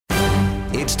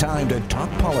time to talk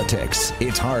politics.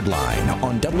 It's Hardline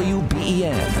on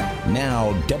WBEN.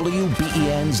 Now,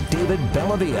 WBEN's David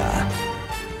Bellavia.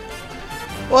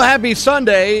 Well, happy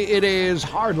Sunday. It is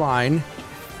Hardline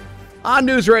on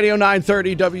News Radio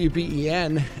 930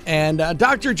 WBEN. And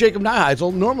Dr. Jacob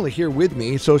Neuheisel, normally here with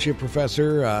me, associate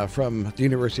professor from the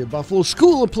University of Buffalo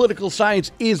School of Political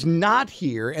Science, is not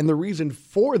here. And the reason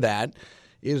for that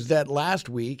is that last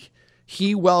week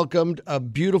he welcomed a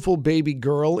beautiful baby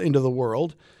girl into the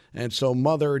world. And so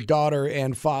mother, daughter,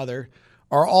 and father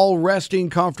are all resting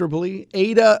comfortably.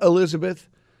 Ada Elizabeth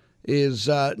is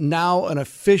now an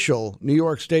official New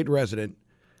York State resident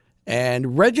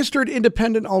and registered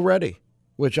independent already,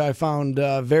 which I found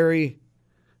very,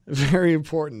 very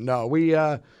important. No,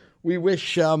 we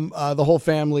wish the whole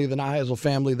family, the Neuheisel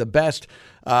family, the best.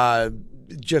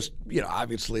 Just,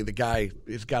 obviously the guy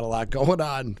has got a lot going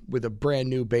on with a brand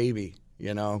new baby,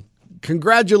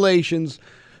 Congratulations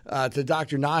to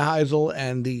Dr. Neuheisel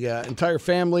and the entire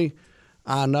family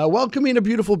on welcoming a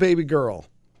beautiful baby girl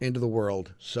into the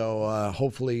world. So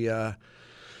hopefully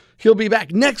he'll be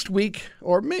back next week,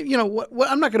 or maybe,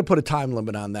 I'm not going to put a time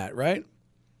limit on that, right?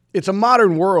 It's a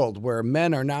modern world where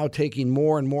men are now taking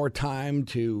more and more time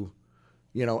to,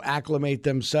 acclimate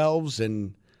themselves,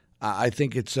 and I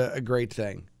think it's a great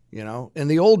thing, In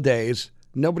the old days,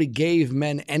 nobody gave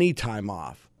men any time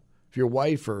off. If your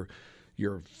wife or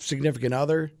your significant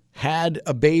other had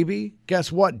a baby,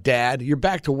 guess what, Dad? You're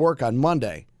back to work on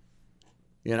Monday.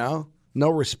 No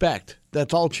respect.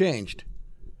 That's all changed.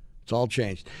 It's all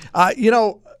changed.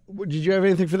 Did you have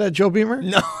anything for that, Joe Beamer?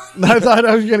 No. I thought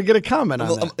I was going to get a comment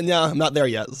on that. No, I'm not there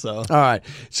yet. So. All right.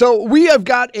 So we have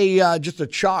got just a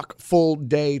chock full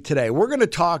day today. We're going to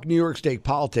talk New York State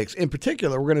politics. In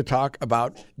particular, we're going to talk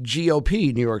about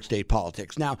GOP New York State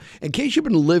politics. Now, in case you've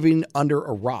been living under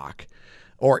a rock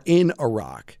or in a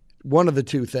rock, one of the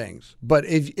two things. But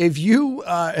if you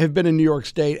have been in New York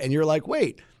State and you're like,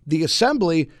 wait, the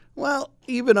assembly, well,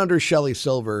 even under Shelley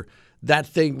Silver, that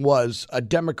thing was a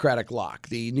Democratic lock.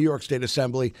 The New York State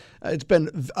Assembly, it's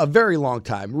been a very long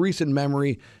time. Recent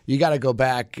memory, you got to go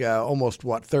back almost,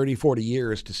 30, 40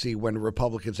 years to see when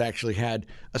Republicans actually had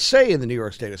a say in the New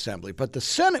York State Assembly. But the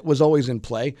Senate was always in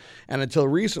play, and until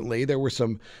recently, there were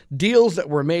some deals that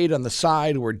were made on the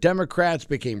side where Democrats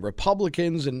became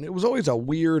Republicans, and it was always a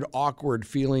weird, awkward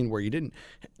feeling where you didn't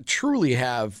truly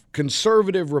have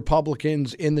conservative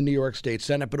Republicans in the New York State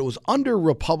Senate, but it was under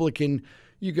Republican,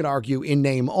 you can argue in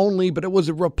name only, but it was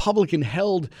a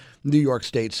Republican-held New York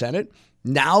State Senate.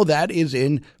 Now that is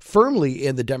firmly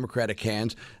in the Democratic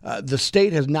hands. The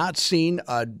state has not seen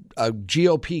a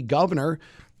GOP governor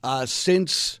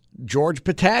since George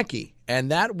Pataki. And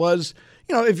that was,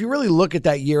 if you really look at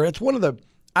that year, it's one of the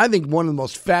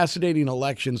most fascinating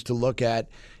elections to look at.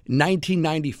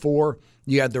 1994,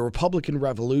 you had the Republican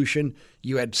Revolution.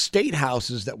 You had state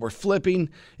houses that were flipping.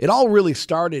 It all really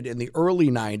started in the early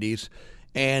 90s.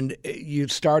 And you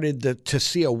started to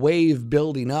see a wave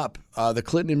building up. The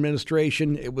Clinton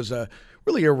administration, it was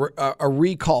really a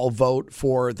recall vote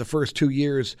for the first 2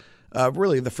 years,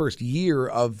 really the first year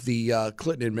of the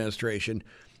Clinton administration.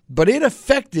 But it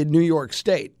affected New York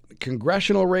State.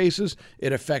 Congressional races,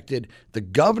 it affected the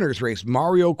governor's race.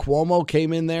 Mario Cuomo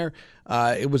came in there.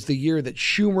 It was the year that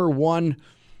Schumer won.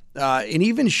 And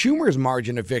even Schumer's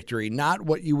margin of victory, not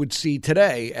what you would see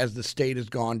today as the state has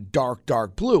gone dark,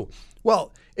 dark blue.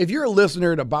 Well, if you're a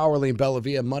listener to Bauerle and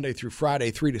Bellavia Monday through Friday,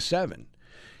 3 to 7,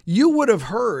 you would have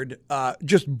heard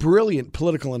just brilliant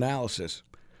political analysis.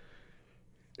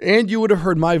 And you would have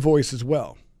heard my voice as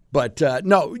well. But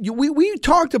no, we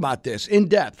talked about this in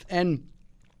depth. And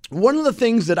one of the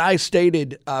things that I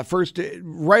stated first,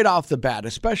 right off the bat,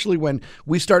 especially when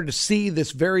we started to see this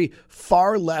very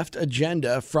far left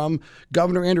agenda from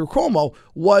Governor Andrew Cuomo,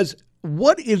 was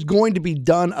what is going to be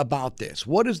done about this?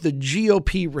 What is the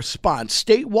GOP response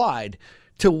statewide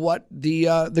to what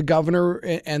the governor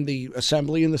and the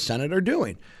Assembly and the Senate are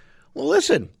doing? Well,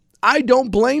 listen, I don't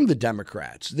blame the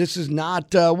Democrats. This is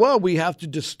not, we have to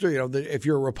just, if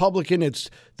you're a Republican,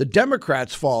 it's the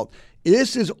Democrats' fault.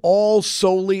 This is all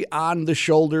solely on the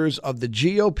shoulders of the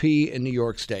GOP in New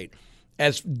York State.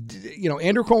 As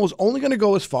Andrew Cuomo is only going to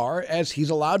go as far as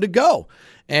he's allowed to go.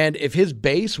 And if his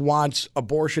base wants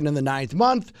abortion in the 9th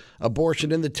month,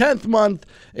 abortion in the 10th month,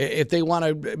 if they want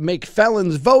to make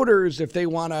felons voters, if they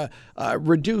want to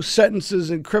reduce sentences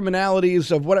and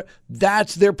criminalities of what,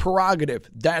 that's their prerogative.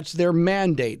 That's their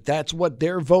mandate. That's what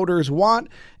their voters want.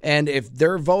 And if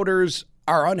their voters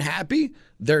are unhappy,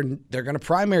 they're going to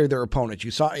primary their opponent.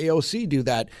 You saw AOC do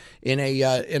that in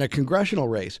a congressional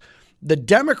race. The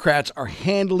Democrats are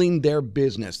handling their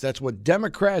business. That's what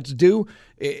Democrats do.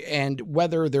 And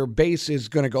whether their base is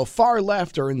going to go far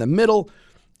left or in the middle,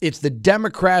 it's the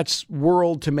Democrats'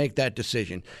 world to make that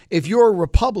decision. If you're a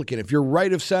Republican, if you're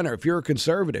right of center, if you're a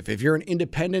conservative, if you're an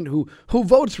independent who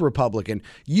votes Republican,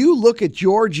 you look at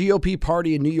your GOP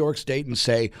party in New York State and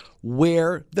say,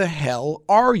 where the hell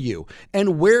are you?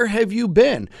 And where have you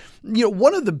been? You know,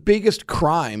 one of the biggest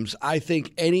crimes I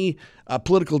think any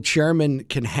political chairman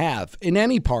can have in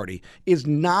any party is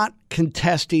not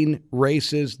contesting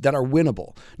races that are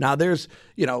winnable. Now, there's,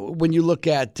 you know, when you look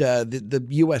at the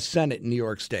U.S. Senate in New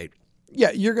York State,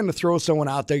 yeah, you're going to throw someone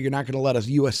out there. You're not going to let a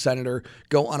U.S. senator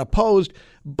go unopposed.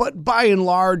 But by and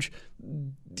large,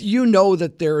 you know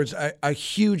that there's a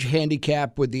huge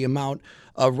handicap with the amount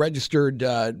of registered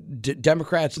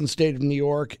Democrats in the state of New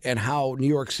York and how New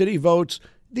York City votes.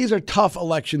 These are tough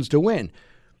elections to win.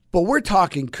 But we're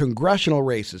talking congressional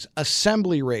races,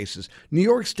 assembly races, New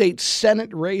York State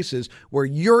Senate races where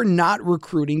you're not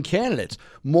recruiting candidates.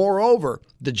 Moreover,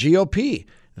 the GOP,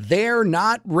 they're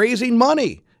not raising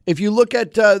money. If you look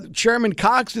at Chairman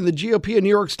Cox in the GOP in New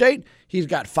York State, he's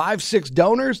got 5-6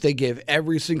 donors. They give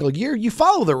every single year. You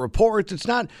follow the reports. It's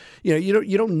not,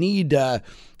 you don't need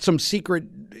some secret,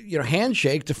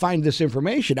 handshake to find this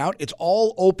information out. It's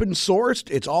all open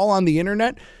sourced. It's all on the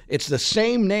internet. It's the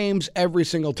same names every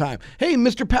single time. Hey,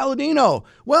 Mr. Palladino,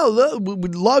 well,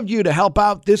 we'd love you to help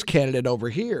out this candidate over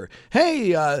here.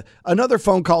 Hey, another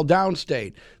phone call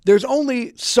downstate. There's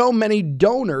only so many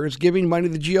donors giving money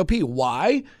to the GOP.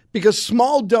 Why? Because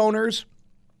small donors,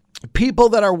 people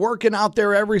that are working out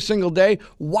there every single day,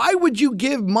 why would you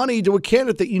give money to a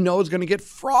candidate that you know is going to get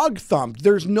frog thumped?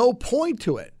 There's no point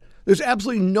to it. There's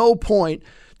absolutely no point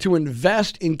to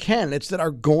invest in candidates that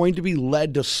are going to be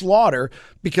led to slaughter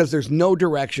because there's no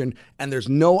direction and there's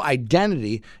no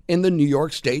identity in the New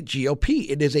York State GOP.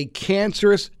 It is a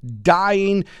cancerous,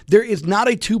 dying, there is not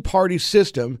a two-party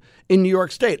system in New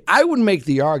York State. I would make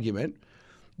the argument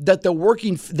that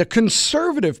the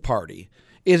Conservative Party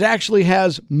actually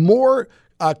has more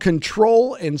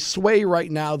control and sway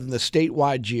right now than the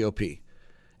statewide GOP.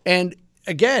 And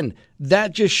again,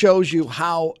 that just shows you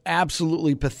how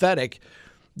absolutely pathetic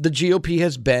the GOP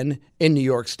has been in New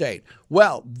York State.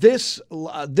 Well, this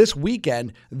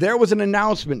weekend, there was an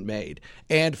announcement made.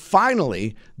 And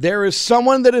finally, there is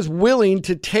someone that is willing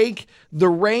to take the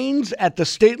reins at the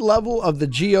state level of the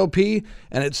GOP.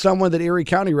 And it's someone that Erie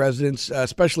County residents,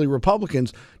 especially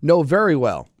Republicans, know very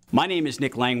well. My name is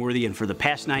Nick Langworthy, and for the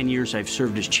past 9 years, I've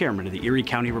served as chairman of the Erie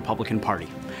County Republican Party.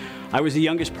 I was the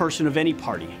youngest person of any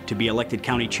party to be elected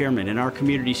county chairman in our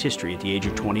community's history at the age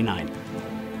of 29.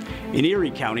 In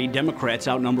Erie County, Democrats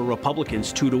outnumber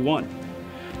Republicans 2-1.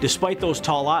 Despite those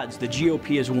tall odds, the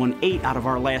GOP has won 8 out of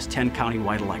our last 10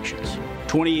 countywide elections.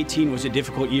 2018 was a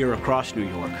difficult year across New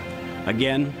York.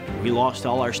 Again, we lost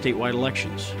all our statewide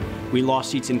elections. We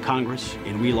lost seats in Congress,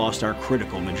 and we lost our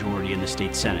critical majority in the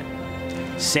state Senate.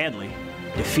 Sadly,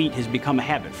 defeat has become a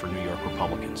habit for New York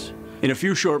Republicans. In a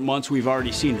few short months, we've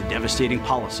already seen the devastating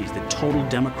policies that total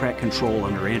Democrat control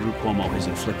under Andrew Cuomo has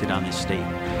inflicted on this state.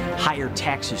 Higher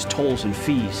taxes, tolls, and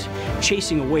fees,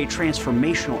 chasing away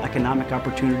transformational economic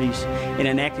opportunities, and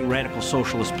enacting radical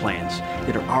socialist plans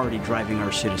that are already driving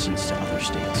our citizens to other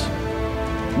states.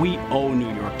 We owe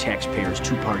New York taxpayers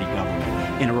two-party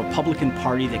government and a Republican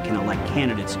Party that can elect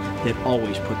candidates that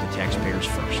always put the taxpayers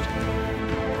first.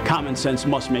 Common sense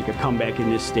must make a comeback in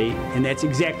this state, and that's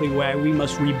exactly why we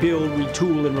must rebuild,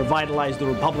 retool, and revitalize the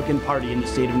Republican Party in the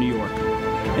state of New York.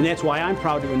 And that's why I'm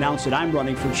proud to announce that I'm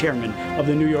running for chairman of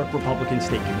the New York Republican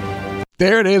State Committee.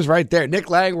 There it is right there. Nick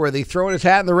Langworthy throwing his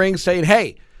hat in the ring saying,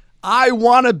 hey, I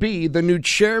want to be the new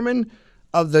chairman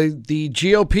of the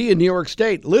GOP in New York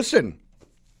State. Listen,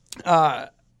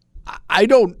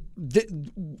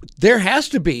 there has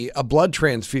to be a blood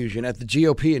transfusion at the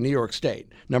GOP in New York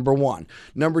State, number one.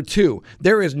 Number two,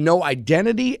 there is no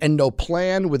identity and no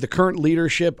plan with the current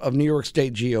leadership of New York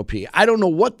State GOP. I don't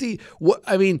know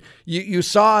you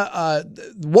saw,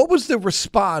 what was the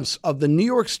response of the New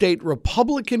York State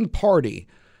Republican Party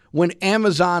when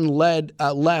Amazon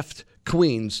left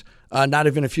Queens not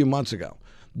even a few months ago?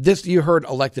 You heard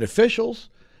elected officials.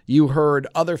 You heard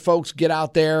other folks get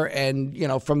out there and,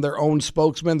 from their own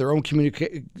spokesman, their own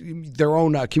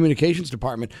communications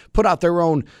department, put out their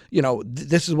own,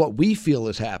 this is what we feel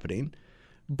is happening.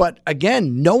 But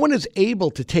again, no one is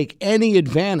able to take any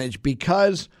advantage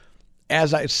because,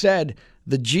 as I said,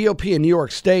 the GOP in New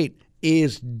York State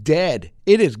is dead.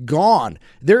 It is gone.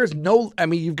 There is no, I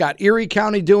mean, you've got Erie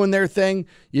County doing their thing.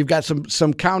 You've got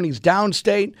some counties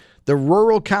downstate. The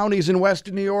rural counties in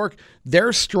Western New York,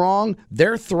 they're strong.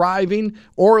 They're thriving.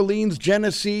 Orleans,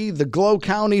 Genesee, the Glow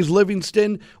counties,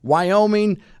 Livingston,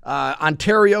 Wyoming,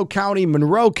 Ontario County,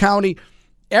 Monroe County.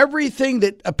 Everything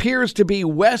that appears to be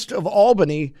west of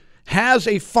Albany has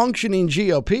a functioning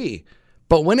GOP.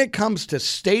 But when it comes to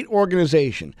state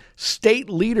organization, state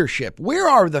leadership, where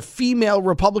are the female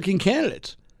Republican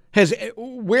candidates?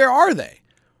 Where are they?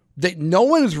 No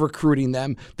one is recruiting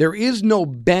them. There is no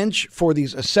bench for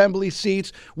these assembly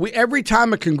seats. Every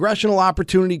time a congressional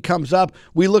opportunity comes up,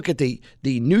 we look at the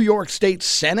New York State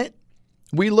Senate.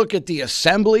 We look at the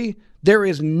assembly. There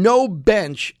is no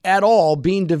bench at all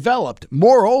being developed.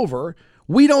 Moreover,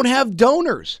 we don't have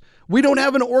donors. We don't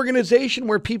have an organization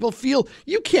where people feel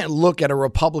you can't look at a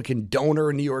Republican donor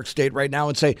in New York State right now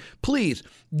and say, please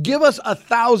give us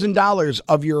 $1,000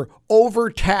 of your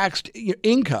overtaxed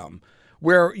income,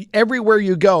 where everywhere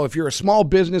you go, if you're a small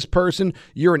business person,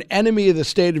 you're an enemy of the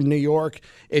state of New York.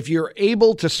 If you're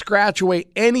able to scratch away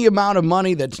any amount of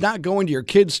money that's not going to your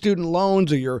kids' student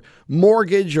loans or your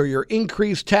mortgage or your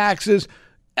increased taxes,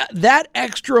 that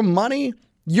extra money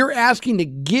you're asking to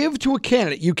give to a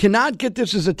candidate. You cannot get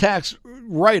this as a tax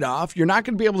write-off. You're not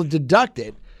going to be able to deduct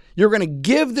it. You're going to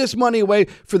give this money away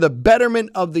for the betterment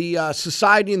of the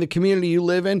society and the community you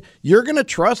live in. You're going to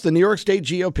trust the New York State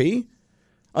GOP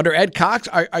under Ed Cox?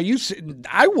 Are you?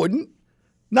 I wouldn't.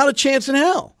 Not a chance in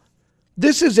hell.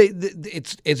 This is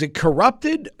is it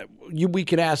corrupted? We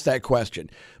can ask that question.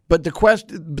 But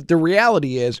the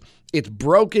reality is it's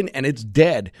broken and it's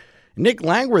dead. Nick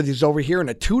Langworthy's over here in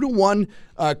a 2-to-1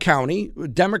 county,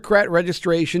 Democrat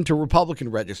registration to Republican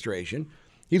registration.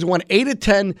 He's won 8 of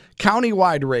 10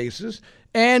 countywide races.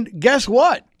 And guess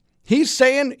what? He's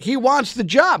saying he wants the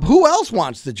job. Who else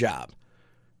wants the job?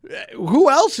 Who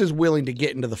else is willing to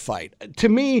get into the fight? To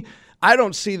me, I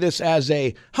don't see this as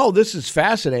this is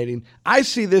fascinating. I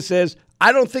see this as,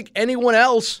 I don't think anyone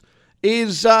else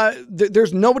is,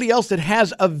 there's nobody else that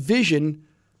has a vision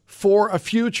for a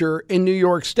future in New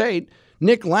York State.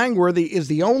 Nick Langworthy is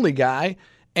the only guy,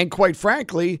 and quite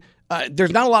frankly,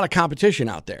 there's not a lot of competition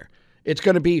out there. It's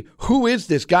going to be, who is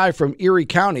this guy from Erie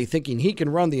County thinking he can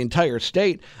run the entire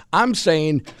state? I'm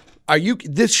saying,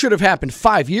 this should have happened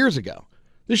 5 years ago.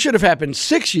 This should have happened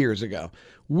 6 years ago.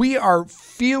 We are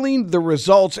feeling the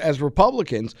results as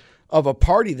Republicans of a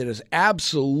party that has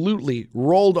absolutely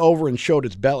rolled over and showed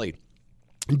its belly.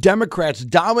 Democrats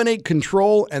dominate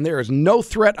control, and there is no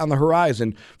threat on the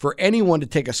horizon for anyone to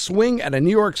take a swing at a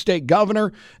New York State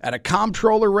governor, at a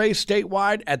comptroller race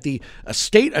statewide, at the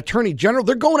state attorney general.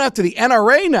 They're going after the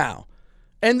NRA now,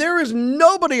 and there is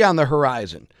nobody on the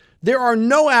horizon. There are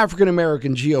no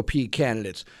African-American GOP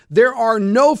candidates. There are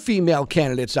no female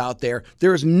candidates out there.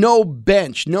 There is no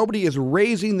bench. Nobody is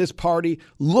raising this party,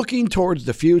 looking towards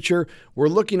the future. We're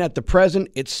looking at the present.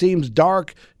 It seems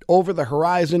dark. Over the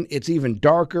horizon, it's even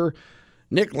darker.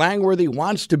 Nick Langworthy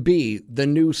wants to be the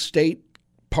new state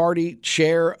party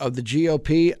chair of the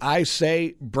GOP. I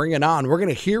say bring it on. We're going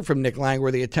to hear from Nick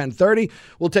Langworthy at 10:30.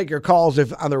 We'll take your calls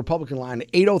on the Republican line,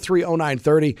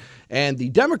 803-0930. And the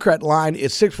Democrat line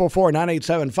is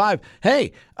 644-9875.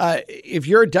 Hey, if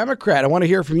you're a Democrat, I want to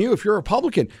hear from you. If you're a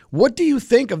Republican, what do you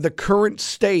think of the current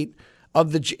state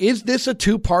of is this a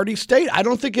two-party state? I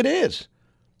don't think it is.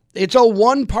 It's a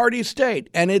one-party state,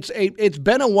 and it's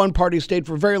been a one-party state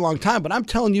for a very long time, but I'm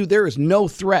telling you, there is no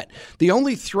threat. The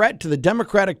only threat to the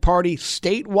Democratic Party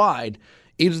statewide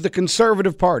is the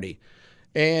Conservative Party.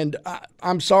 And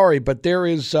I'm sorry, but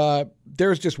there's no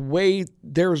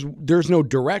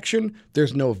direction,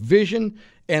 there's no vision,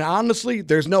 and honestly,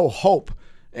 there's no hope.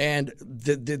 And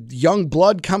the young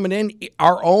blood coming in,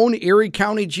 our own Erie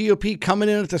County GOP coming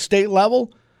in at the state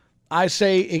level, I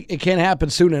say it can't happen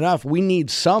soon enough. We need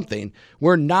something.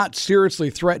 We're not seriously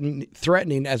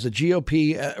threatening as a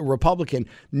GOP Republican.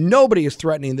 Nobody is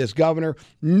threatening this governor.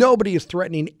 Nobody is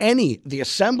threatening the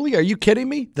assembly. Are you kidding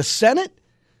me? The Senate?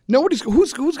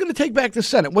 Who's going to take back the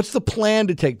Senate? What's the plan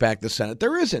to take back the Senate?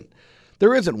 There isn't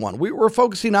one. We're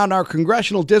focusing on our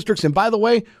congressional districts. And by the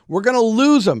way, we're going to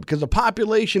lose them because the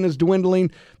population is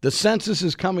dwindling. The census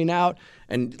is coming out.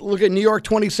 And look at New York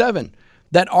 27.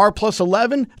 That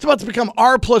R+11, it's about to become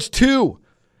R+2.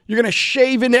 You're going to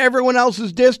shave into everyone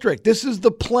else's district. This is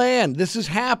the plan. This is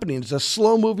happening. It's a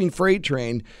slow-moving freight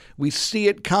train. We see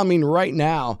it coming right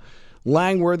now.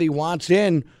 Langworthy wants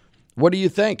in. What do you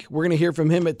think? We're going to hear from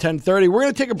him at 10:30. We're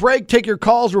going to take a break, take your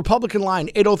calls. Republican line,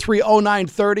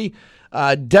 803-0930.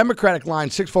 Democratic line,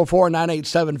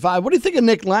 644-9875. What do you think of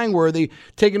Nick Langworthy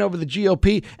taking over the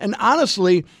GOP? And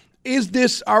honestly,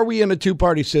 Are we in a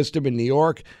two-party system in New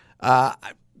York?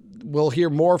 We'll hear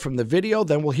more from the video.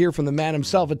 Then we'll hear from the man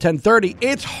himself at 10:30.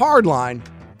 It's Hardline.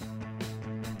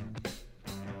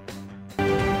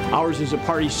 Ours is a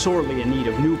party sorely in need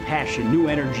of new passion, new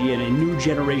energy, and a new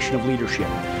generation of leadership.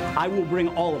 I will bring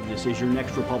all of this as your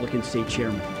next Republican state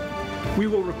chairman. We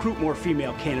will recruit more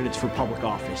female candidates for public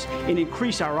office and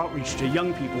increase our outreach to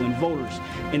young people and voters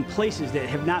in places that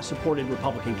have not supported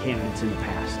Republican candidates in the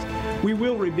past. We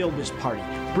will rebuild this party,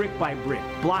 brick by brick,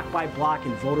 block by block,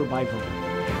 and voter by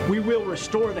voter. We will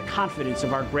restore the confidence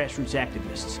of our grassroots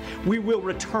activists. We will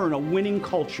return a winning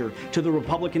culture to the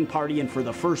Republican Party and for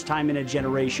the first time in a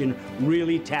generation,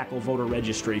 really tackle voter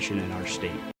registration in our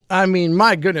state. I mean,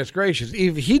 my goodness gracious,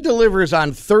 if he delivers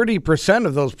on 30%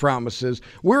 of those promises,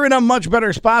 we're in a much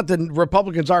better spot than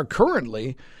Republicans are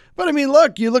currently. But I mean,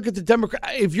 look, you look at the Democrat.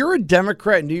 If you're a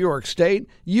Democrat in New York State,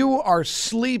 you are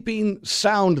sleeping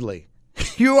soundly.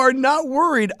 You are not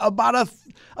worried about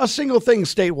a single thing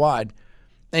statewide.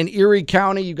 In Erie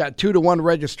County, you got 2-to-1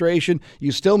 registration.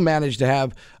 You still manage to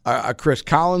have Chris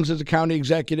Collins as a county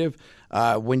executive.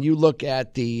 When you look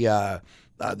at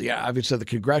obviously the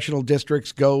congressional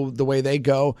districts go the way they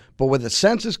go, but with the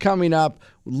census coming up,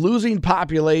 losing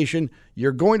population,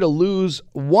 you're going to lose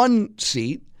one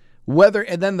seat.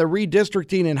 And then the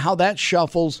redistricting and how that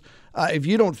shuffles. If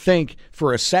you don't think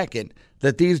for a second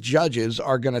that these judges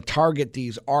are going to target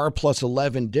these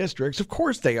R+11 districts, of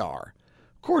course they are.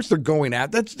 Of course they're going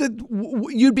at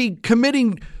you'd be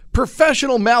committing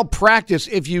professional malpractice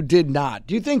if you did not.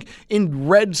 Do you think in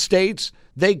red states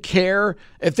they care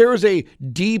if there was a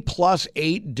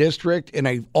D+8 district in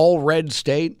a all red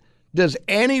state? Does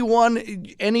anyone,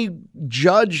 any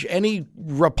judge, any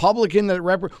Republican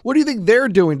what do you think they're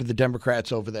doing to the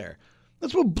Democrats over there?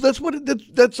 That's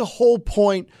the whole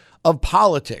point of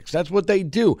politics. That's what they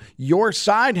do. Your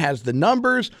side has the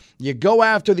numbers. You go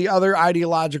after the other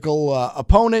ideological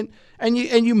opponent, and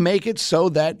you make it so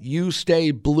that you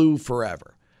stay blue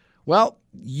forever. Well,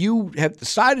 you have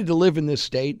decided to live in this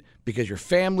state because your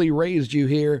family raised you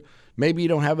here. Maybe you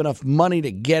don't have enough money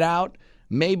to get out.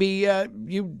 Maybe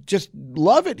you just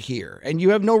love it here and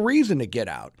you have no reason to get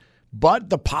out. But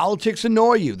the politics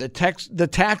annoy you. The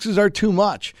taxes are too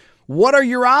much. What are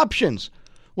your options?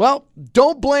 Well,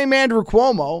 don't blame Andrew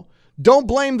Cuomo. Don't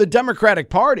blame the Democratic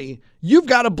Party. You've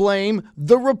got to blame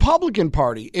the Republican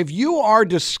Party. If you are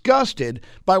disgusted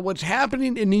by what's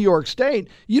happening in New York State,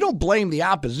 you don't blame the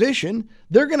opposition.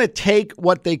 They're going to take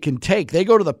what they can take. They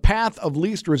go to the path of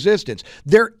least resistance.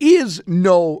 There is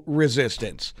no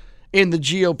resistance in the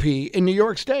GOP in New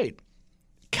York State.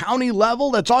 County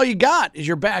level, that's all you got is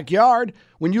your backyard.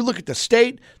 When you look at the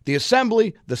state, the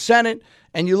assembly, the Senate,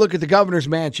 and you look at the governor's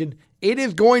mansion, it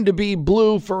is going to be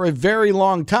blue for a very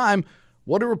long time.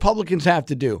 What do Republicans have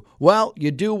to do? Well, you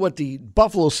do what the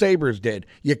Buffalo Sabres did.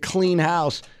 You clean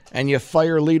house and you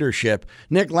fire leadership.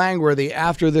 Nick Langworthy,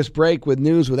 after this break with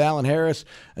news with Alan Harris.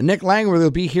 Nick Langworthy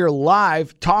will be here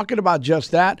live talking about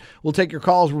just that. We'll take your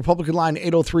calls. Republican line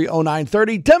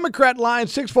 803-0930. Democrat line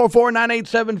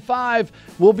 644-9875.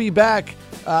 We'll be back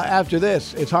after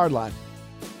this. It's Hardline.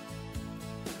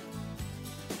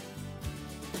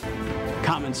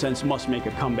 Common sense must make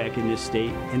a comeback in this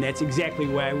state, and that's exactly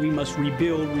why we must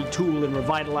rebuild, retool, and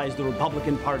revitalize the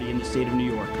Republican Party in the state of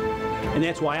New York. And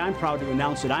that's why I'm proud to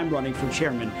announce that I'm running for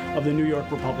chairman of the New York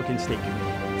Republican State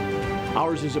Committee.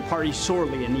 Ours is a party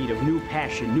sorely in need of new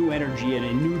passion, new energy, and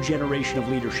a new generation of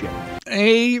leadership.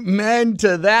 Amen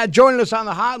to that. Joining us on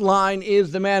the hotline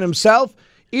is the man himself,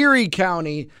 Erie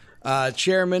County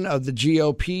chairman of the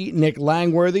GOP, Nick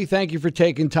Langworthy. Thank you for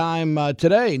taking time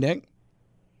today, Nick.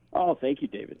 Oh, thank you,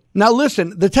 David. Now,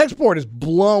 listen, the text board is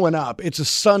blowing up. It's a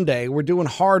Sunday. We're doing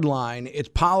Hardline. It's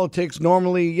politics.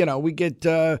 Normally, we get,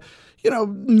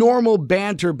 normal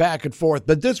banter back and forth.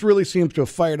 But this really seems to have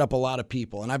fired up a lot of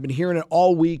people. And I've been hearing it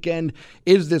all weekend.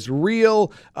 Is this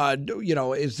real?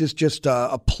 Is this just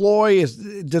a ploy?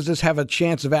 Does this have a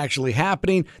chance of actually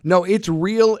happening? No, it's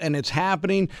real and it's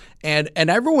happening. And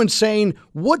everyone's saying,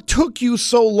 what took you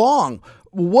so long?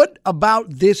 What about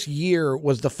this year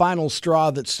was the final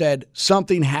straw that said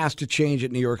something has to change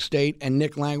at New York State, and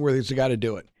Nick Langworthy's the guy to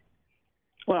do it?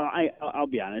 Well, I'll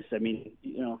be honest. I mean,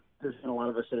 there's been a lot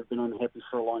of us that have been unhappy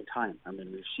for a long time. I mean,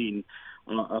 we've seen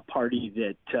a party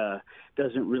that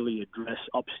doesn't really address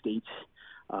upstate's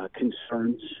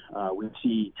concerns. We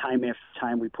see time after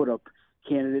time we put up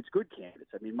candidates, good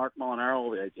candidates. I mean, Mark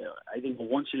Molinaro, I think a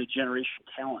once-in-a-generation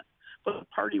talent. But the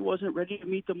party wasn't ready to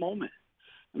meet the moment.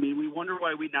 I mean, we wonder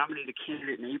why we nominated a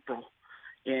candidate in April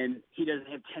and he doesn't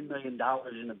have $10 million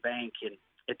in the bank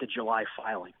at the July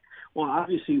filing. Well,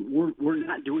 obviously, we're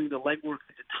not doing the legwork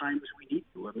at the times we need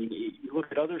to. I mean, you look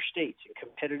at other states and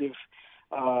competitive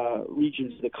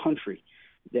regions of the country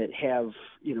that have,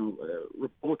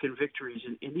 Republican victories,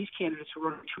 and these candidates are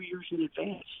running 2 years in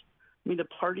advance. I mean, the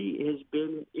party has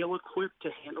been ill-equipped to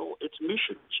handle its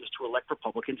mission, which is to elect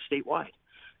Republicans statewide.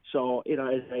 So,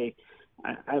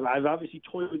 I've obviously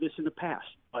toyed with this in the past,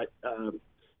 but I've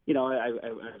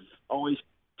always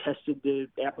tested the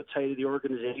appetite of the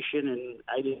organization, and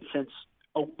I didn't sense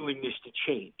a willingness to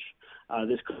change.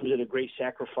 This comes at a great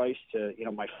sacrifice to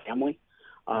my family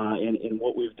and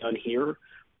what we've done here,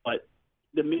 but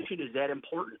the mission is that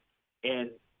important,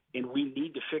 and we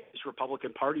need to fix this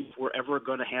Republican Party if we're ever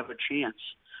going to have a chance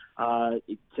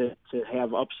to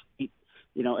have upstate,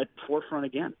 at the forefront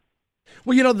again.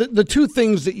 Well, the two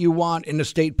things that you want in a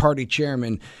state party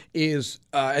chairman is,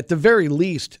 at the very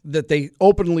least, that they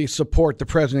openly support the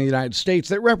president of the United States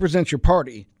that represents your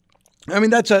party. I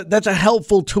mean, that's a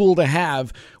helpful tool to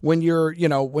have when you're,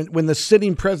 when the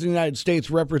sitting president of the United States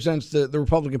represents the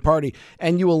Republican Party,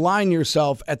 and you align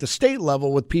yourself at the state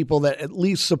level with people that at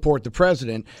least support the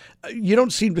president. You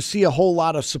don't seem to see a whole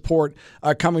lot of support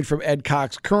coming from Ed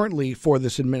Cox currently for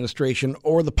this administration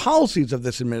or the policies of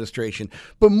this administration.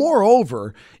 But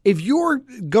moreover, if you're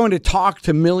going to talk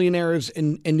to millionaires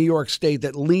in New York State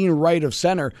that lean right of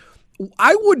center,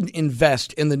 I wouldn't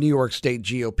invest in the New York State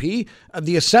GOP.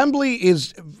 The Assembly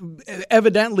is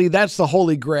evidently that's the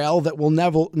holy grail that we'll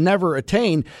never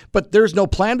attain. But there's no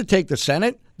plan to take the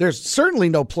Senate. There's certainly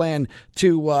no plan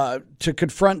to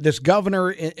confront this governor,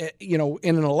 in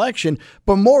an election.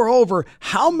 But moreover,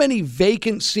 how many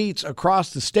vacant seats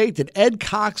across the state did Ed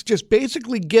Cox just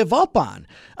basically give up on?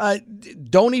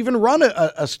 Don't even run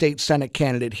a state Senate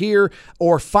candidate here,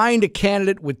 or find a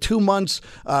candidate with 2 months,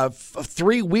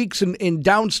 3 weeks in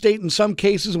downstate in some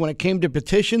cases when it came to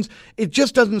petitions. It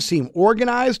just doesn't seem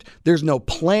organized. There's no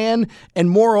plan. And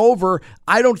moreover,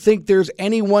 I don't think there's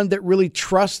anyone that really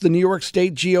trusts the New York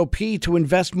State GOP to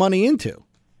invest money into.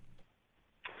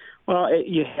 Well,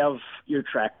 you have your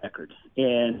track record.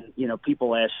 And,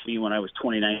 people asked me when I was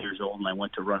 29 years old and I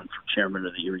went to run for chairman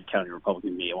of the Erie County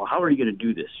Republican meeting, well, how are you going to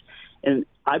do this? And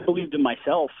I believed in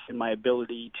myself and my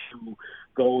ability to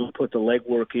go and put the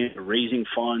legwork into raising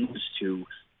funds, to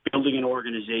building an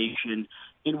organization,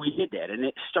 and we did that. And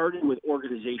it started with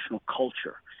organizational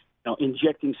culture,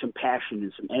 injecting some passion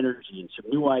and some energy and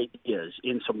some new ideas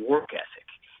and some work ethic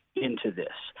into this.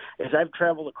 As I've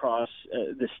traveled across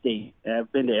the state,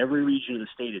 I've been to every region of the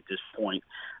state at this point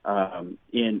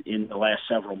in the last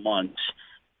several months,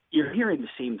 you're hearing the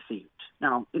same themes.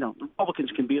 Now,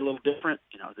 Republicans can be a little different.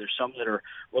 There's some that are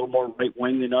a little more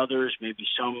right-wing than others, maybe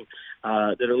some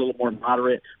that are a little more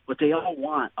moderate, but they all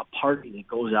want a party that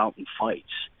goes out and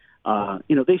fights.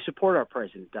 They support our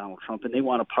president, Donald Trump, and they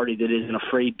want a party that isn't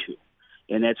afraid to.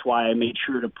 And that's why I made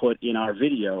sure to put in our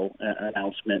video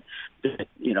announcement that,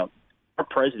 our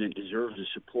president deserves the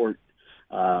support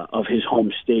of his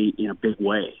home state in a big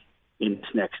way in this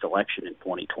next election in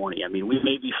 2020. I mean, we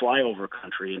may be flyover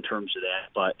country in terms of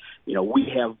that, but,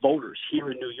 we have voters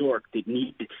here in New York that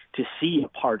need to see a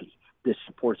party that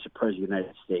supports the president of the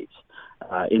United States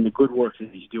in the good work that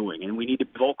he's doing. And we need to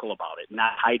be vocal about it,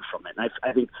 not hide from it. And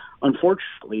I think,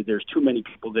 unfortunately, there's too many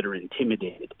people that are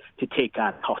intimidated to take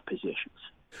on tough positions.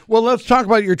 Well, let's talk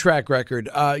about your track record.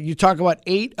 You talk about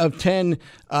 8 of 10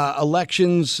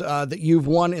 elections that you've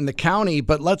won in the county,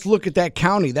 but let's look at that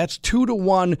county. That's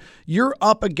 2-1. You're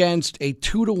up against a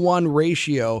 2-1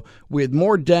 ratio with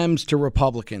more Dems to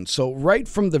Republicans. So right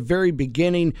from the very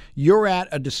beginning, you're at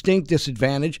a distinct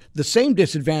disadvantage, the same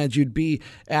disadvantage you'd be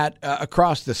at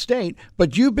across the state.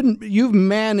 But you've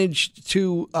managed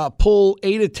to pull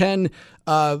 8 of 10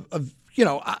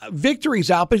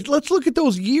 victories out. But let's look at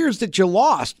those years that you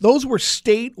lost. Those were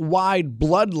statewide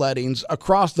bloodlettings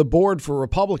across the board for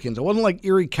Republicans. It wasn't like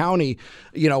Erie County,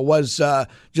 was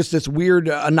just this weird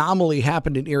anomaly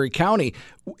happened in Erie County.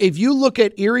 If you look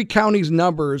at Erie County's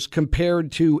numbers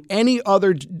compared to any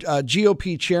other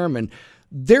GOP chairman,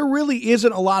 there really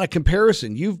isn't a lot of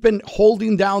comparison. You've been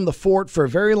holding down the fort for a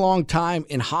very long time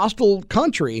in hostile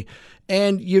country,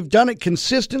 and you've done it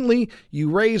consistently. You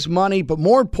raise money, but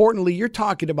more importantly, you're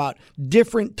talking about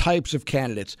different types of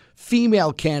candidates,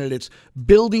 female candidates,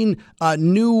 building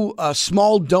new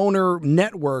small donor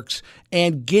networks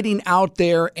and getting out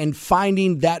there and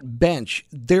finding that bench.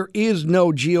 There is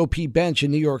no GOP bench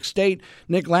in New York State.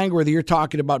 Nick Langworthy, you're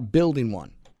talking about building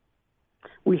one.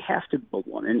 We have to build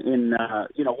one. And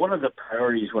one of the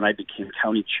priorities when I became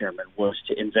county chairman was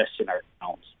to invest in our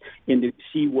towns and to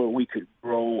see where we could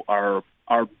grow our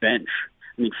bench,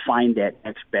 find that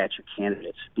next batch of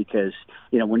candidates, because,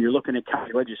 when you're looking at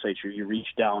county legislature, you reach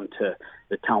down to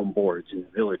the town boards and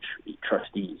village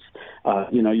trustees.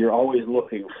 You're always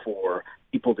looking for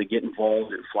people to get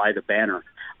involved and fly the banner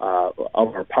of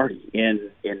our party.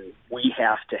 And we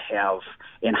have to have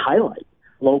and highlight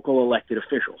local elected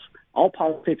officials. All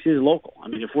politics is local. I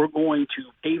mean, if we're going to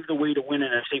pave the way to win in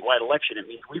a statewide election, it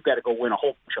means we've got to go win a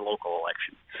whole bunch of local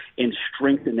elections and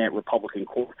strengthen that Republican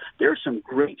core. There are some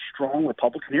great, strong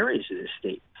Republican areas in this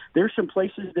state. There are some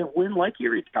places that win, like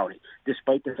Erie County,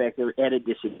 despite the fact they're at a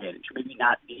disadvantage. Maybe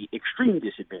not the extreme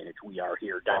disadvantage we are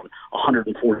here, down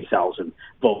 140,000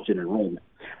 votes in enrollment.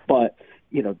 But,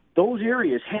 those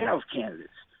areas have candidates.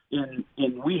 And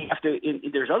we have to,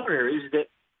 there's other areas that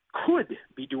could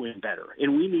be doing better,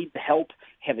 and we need to help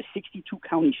have a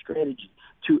 62-county strategy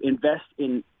to invest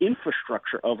in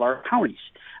infrastructure of our counties,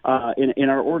 in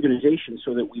our organization,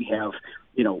 so that we have,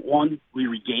 one, we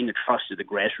regain the trust of the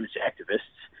grassroots activists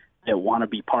that want to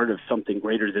be part of something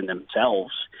greater than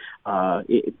themselves,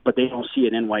 but they don't see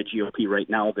an NYGOP right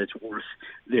now that's worth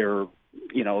their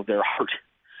heart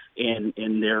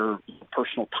and their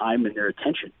personal time and their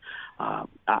attention.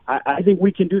 I think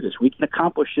we can do this. We can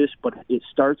accomplish this, but it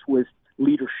starts with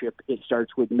leadership. It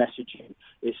starts with messaging.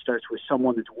 It starts with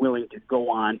someone that's willing to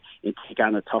go on and take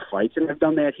on the tough fights, and I've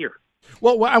done that here.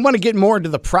 Well, I want to get more into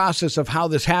the process of how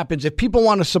this happens. If people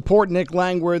want to support Nick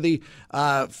Langworthy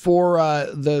for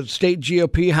the state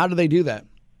GOP, how do they do that?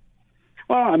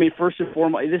 Well, I mean, first and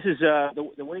foremost, this is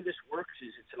the way this works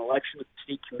is it's an election with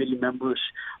state committee members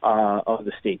of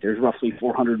the state. There's roughly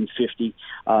 450.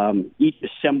 Each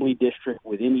assembly district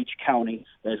within each county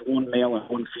has one male and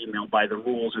one female by the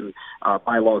rules and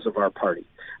bylaws of our party.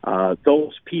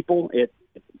 Those people,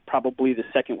 probably the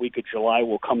second week of July,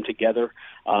 will come together,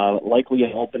 likely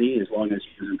in Albany, as long as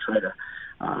you try to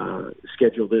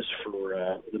schedule this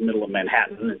for the middle of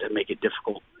Manhattan and to make it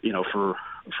difficult,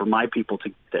 for my people to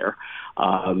get there.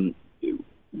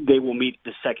 They will meet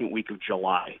the second week of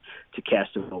July to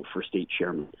cast a vote for state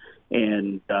chairman.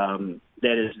 And that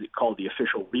is called the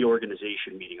official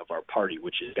reorganization meeting of our party,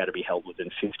 which has got to be held within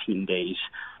 15 days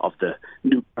of the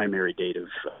new primary date of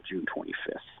June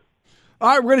 25th. All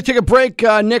right, we're going to take a break.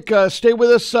 Nick, stay with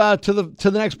us to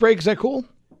the next break. Is that cool?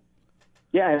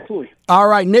 Yeah, absolutely. All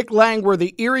right, Nick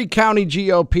Langworthy, Erie County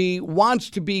GOP, wants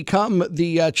to become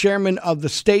the chairman of the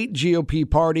state GOP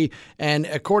party. And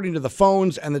according to the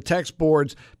phones and the text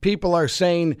boards, people are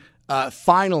saying,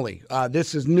 finally,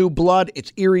 this is new blood.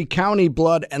 It's Erie County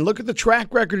blood. And look at the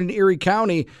track record in Erie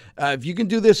County. If you can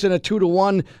do this in a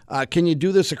 2-to-1, can you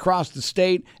do this across the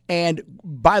state? And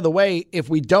by the way, if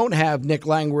we don't have Nick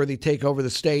Langworthy take over the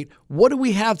state, what do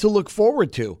we have to look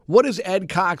forward to? What has Ed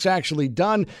Cox actually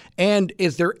done? And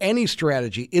is there any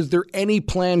strategy? Is there any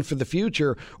plan for the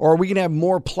future? Or are we going to have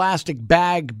more plastic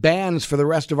bag bans for the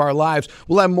rest of our lives?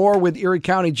 We'll have more with Erie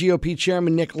County GOP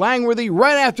Chairman Nick Langworthy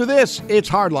right after this. It's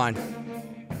Hardline.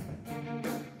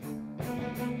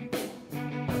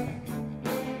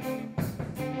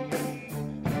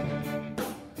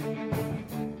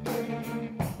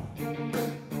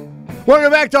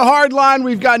 Welcome back to Hardline.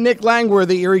 We've got Nick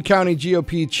Langworthy, Erie County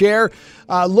GOP chair,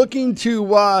 looking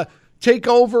to take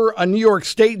over a New York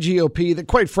State GOP that,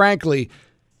 quite frankly,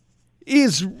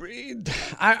 is,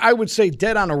 I would say,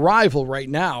 dead on arrival right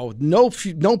now. No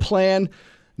plan,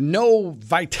 no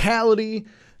vitality,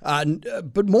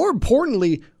 but more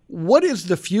importantly, what is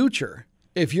the future?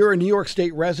 If you're a New York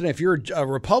State resident, if you're a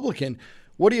Republican,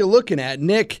 what are you looking at?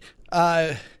 Nick,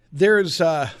 there's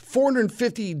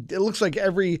 450, it looks like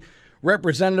every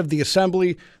representative of the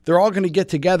assembly, they're all going to get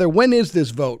together. When is this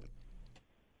vote?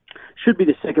 Should be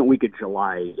the second week of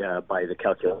July by the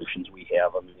calculations we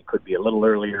have. I mean, it could be a little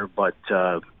earlier, but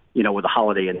with a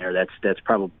holiday in there, that's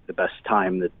probably the best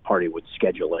time that the party would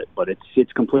schedule it. But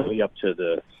it's completely up to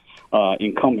the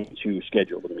incumbent to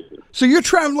schedule the meeting. So you're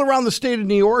traveling around the state of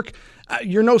New York.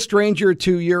 You're no stranger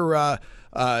to your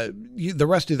the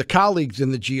rest of the colleagues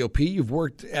in the GOP. You've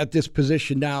worked at this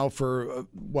position now for,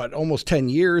 almost 10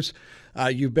 years.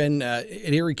 You've been at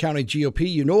Erie County GOP.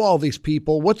 You know all these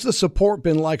people. What's the support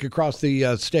been like across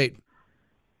the state?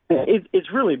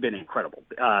 It's really been incredible.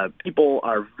 People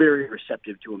are very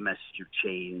receptive to a message of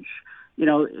change.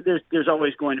 There's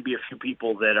always going to be a few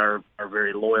people that are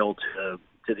very loyal to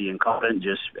the incumbent,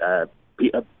 just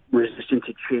resistant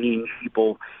to change.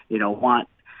 People, want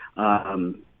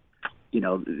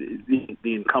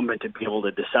the incumbent to be able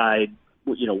to decide,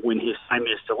 when his time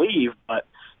is to leave. But,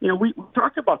 we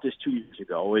talked about this 2 years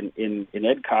ago, and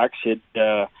Ed Cox had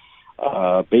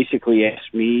basically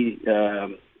asked me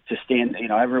to stand.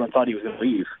 Everyone thought he was going to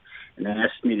leave, and then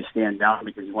asked me to stand down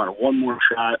because he wanted one more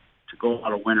shot to go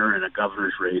out a winner in a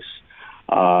governor's race.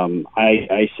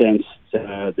 I sensed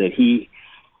that he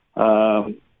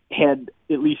had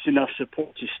at least enough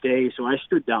support to stay, so I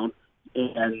stood down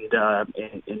and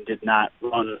did not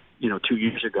run, 2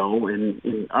 years ago.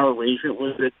 And our arrangement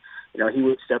was that, he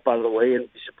would step out of the way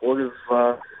and be supportive,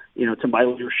 to my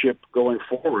leadership going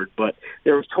forward. But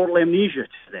there was total amnesia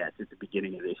to that at the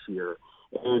beginning of this year.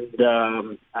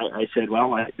 And I said,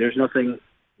 well, there's nothing,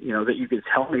 that you can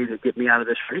tell me to get me out of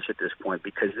this race at this point,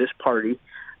 because this party,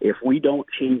 if we don't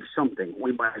change something,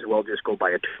 we might as well just go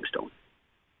buy a tombstone.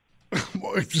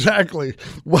 Exactly.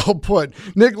 Well put.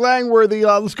 Nick Langworthy,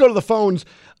 let's go to the phones.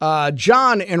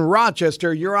 John in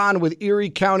Rochester, you're on with Erie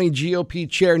County GOP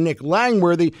Chair Nick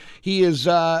Langworthy. He is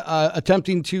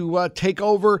attempting to take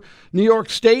over New York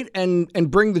State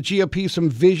and bring the GOP some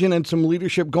vision and some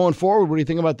leadership going forward. What do you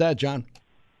think about that, John?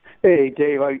 Hey,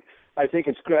 Dave, I think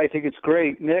it's great. I think it's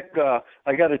great. Nick,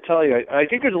 I got to tell you, I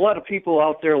think there's a lot of people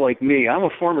out there like me. I'm a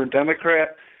former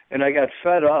Democrat, and I got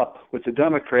fed up with the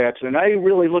Democrats, and I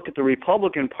really look at the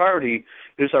Republican Party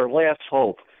as our last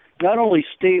hope, not only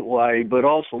statewide, but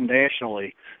also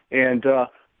nationally. And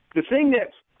the thing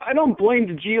that I don't blame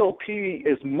the GOP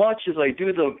as much as I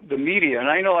do the media, and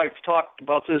I know I've talked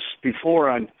about this before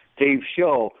on Dave's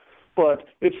show, but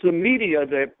it's the media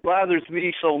that bothers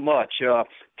me so much.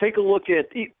 Take a look at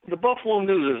the Buffalo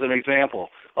News as an example.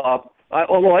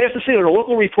 Although I have to say that the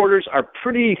local reporters are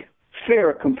pretty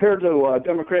fair compared to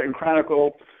Democrat and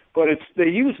Chronicle, but they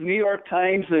use New York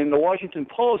Times and the Washington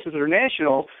Post as their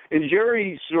national, and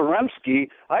Jerry Zaremski,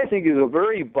 I think, is a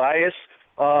very biased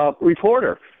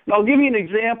reporter. Now, I'll give you an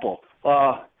example.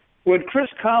 When Chris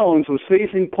Collins was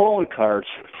facing polling cards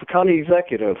for county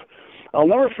executive, I'll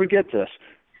never forget this.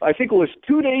 I think it was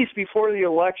 2 days before the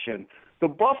election, the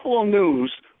Buffalo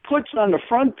News puts on the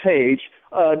front page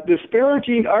a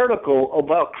disparaging article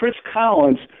about Chris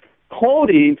Collins,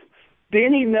 quoting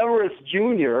Danny Neverett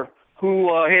Jr.,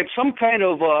 who had some kind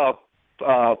of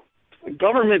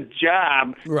government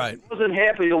job. Right. Wasn't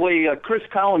happy the way Chris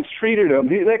Collins treated him.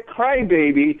 That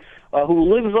crybaby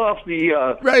who lives off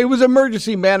the... Right, it was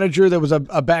emergency manager. There was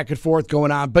a back and forth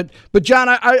going on. But John,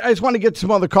 I just want to get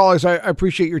some other callers. I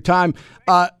appreciate your time.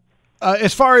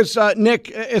 As far as,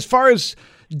 Nick, as far as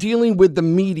dealing with the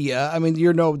media, I mean,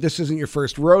 this isn't your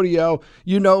first rodeo.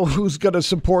 You know who's going to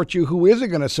support you, who isn't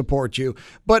going to support you.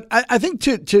 But I think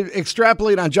to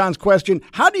extrapolate on John's question,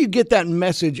 how do you get that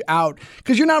message out?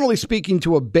 Because you're not only speaking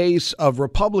to a base of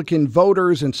Republican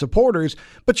voters and supporters,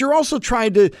 but you're also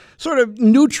trying to sort of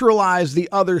neutralize the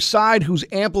other side who's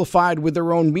amplified with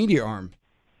their own media arm.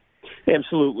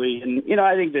 Absolutely. And,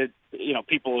 I think that,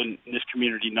 people in this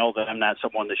community know that I'm not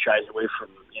someone that shies away from,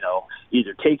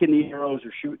 either taking the arrows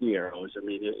or shooting the arrows. I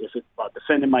mean, if it's about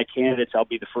defending my candidates, I'll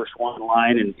be the first one in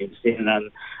line and standing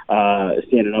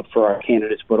up for our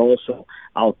candidates, but also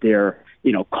out there,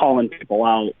 calling people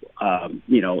out, on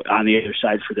the other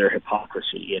side for their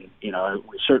hypocrisy. And,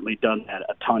 we've certainly done that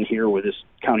a ton here with this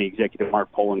county executive,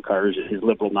 Mark Poloncarz, and his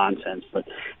liberal nonsense. But,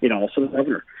 also the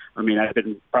governor. I mean, I've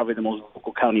been probably the most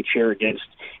vocal county chair against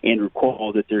Andrew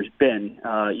Cuomo that there's been,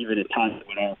 even at times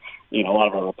when a lot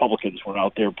of our Republicans were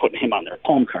out there putting him on their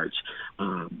palm cards.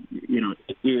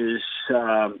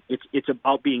 It's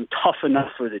about being tough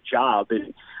enough for the job.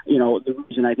 And, the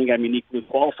reason I think I'm uniquely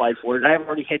qualified for it, I've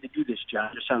already had to do this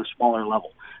job just on a smaller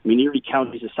level. I mean, Erie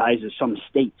County is the size of some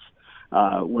states.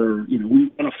 Where,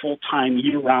 we run a full-time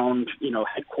year-round,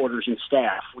 headquarters and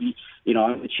staff.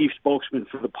 I'm the chief spokesman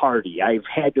for the party. I've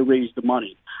had to raise the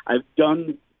money. I've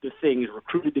done the things,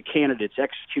 recruited the candidates,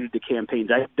 executed the campaigns.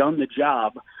 I've done the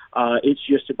job. It's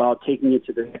just about taking it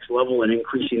to the next level and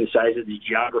increasing the size of the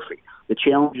geography. The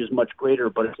challenge is much greater,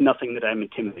 but it's nothing that I'm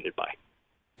intimidated by.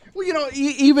 Well,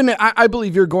 even I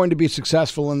believe you're going to be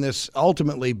successful in this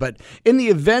ultimately, but in the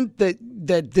event that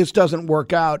this doesn't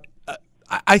work out,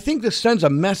 I think this sends a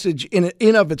message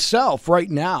in of itself right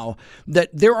now that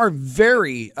there are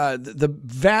the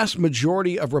vast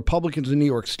majority of Republicans in New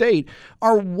York State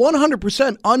are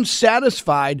 100%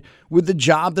 unsatisfied with the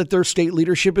job that their state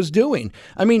leadership is doing.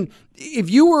 I mean, if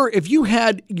you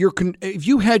had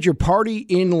your party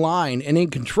in line and in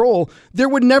control, there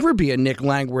would never be a Nick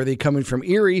Langworthy coming from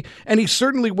Erie, and he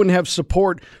certainly wouldn't have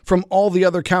support from all the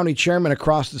other county chairmen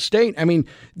across the state. I mean,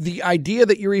 the idea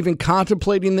that you're even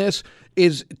contemplating this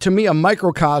is, to me, a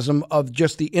microcosm of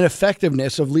just the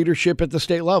ineffectiveness of leadership at the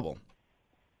state level.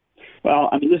 Well,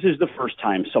 I mean, this is the first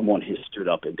time someone has stood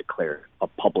up and declared a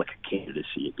public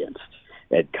candidacy against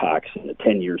Ed Cox in the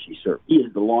 10 years he served. He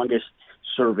is the longest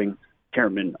serving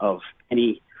chairman of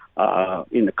any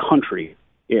in the country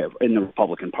in the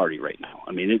Republican Party right now.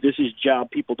 I mean, this is a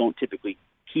job people don't typically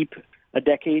keep a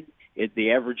decade.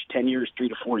 The average tenure is 3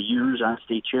 to 4 years on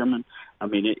state chairman. I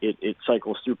mean, it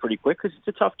cycles through pretty quick because it's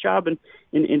a tough job and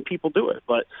people do it.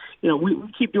 But, we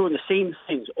keep doing the same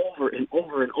things over and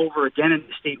over and over again in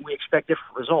the state. We expect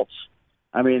different results.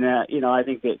 I mean, I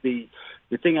think that the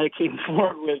thing I came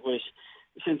forward with was,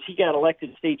 since he got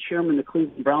elected state chairman, the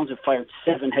Cleveland Browns have fired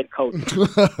 7 head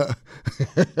coaches.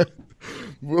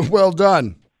 Well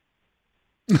done.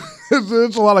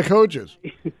 It's a lot of coaches.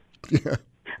 Yeah.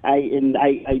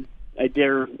 I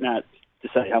dare not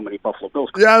decide how many Buffalo Bills.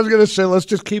 Yeah, I was going to say, let's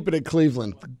just keep it at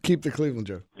Cleveland. Keep the Cleveland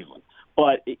joke.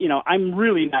 But, I'm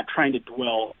really not trying to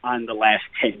dwell on the last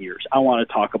 10 years. I want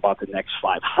to talk about the next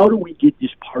 5. How do we get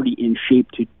this party in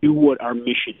shape to do what our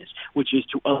mission is, which is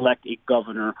to elect a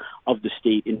governor of the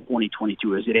state in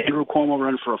 2022? Is it Andrew Cuomo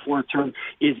running for a 4th term?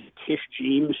 Is it Tish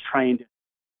James trying to,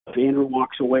 if Andrew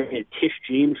walks away, is Tish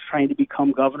James trying to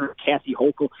become governor, Kathy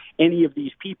Hochul, any of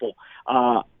these people?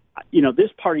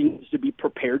 This party needs to be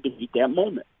prepared to meet that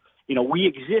moment. We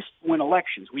exist to win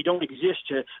elections. We don't exist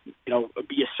to,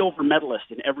 be a silver medalist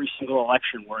in every single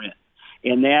election we're in.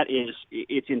 And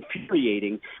it's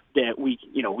infuriating that we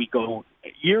go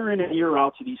year in and year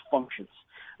out to these functions,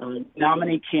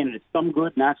 nominate candidates, some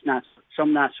good,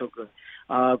 some not so good.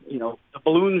 The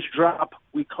balloons drop,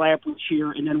 we clap, we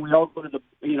cheer, and then we all go to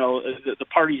the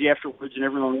parties afterwards, and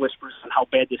everyone whispers on how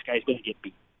bad this guy's going to get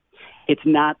beat. It's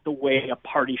not the way a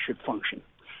party should function.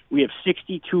 We have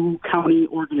 62 county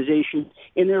organizations,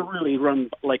 and they're really run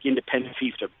like independent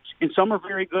fiefdoms. And some are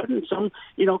very good, and some,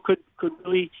 could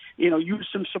really, use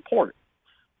some support.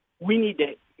 We need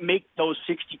to make those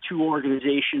 62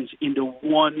 organizations into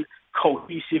one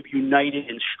cohesive, united,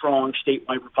 and strong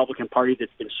statewide Republican Party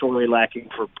that's been sorely lacking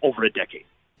for over a decade.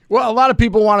 Well, a lot of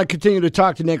people want to continue to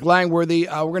talk to Nick Langworthy.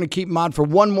 We're going to keep him on for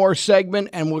one more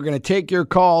segment, and we're going to take your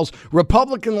calls.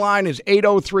 Republican line is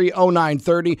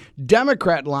 803-0930.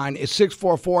 Democrat line is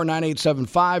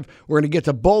 644-9875. We're going to get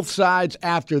to both sides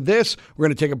after this. We're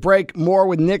going to take a break. More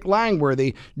with Nick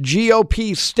Langworthy,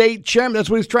 GOP state chairman. That's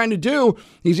what he's trying to do.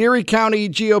 He's Erie County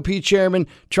GOP chairman,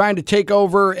 trying to take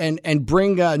over and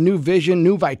bring new vision,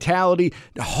 new vitality,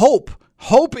 hope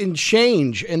and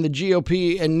change in the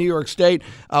GOP in New York State.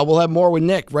 We'll have more with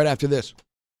Nick right after this.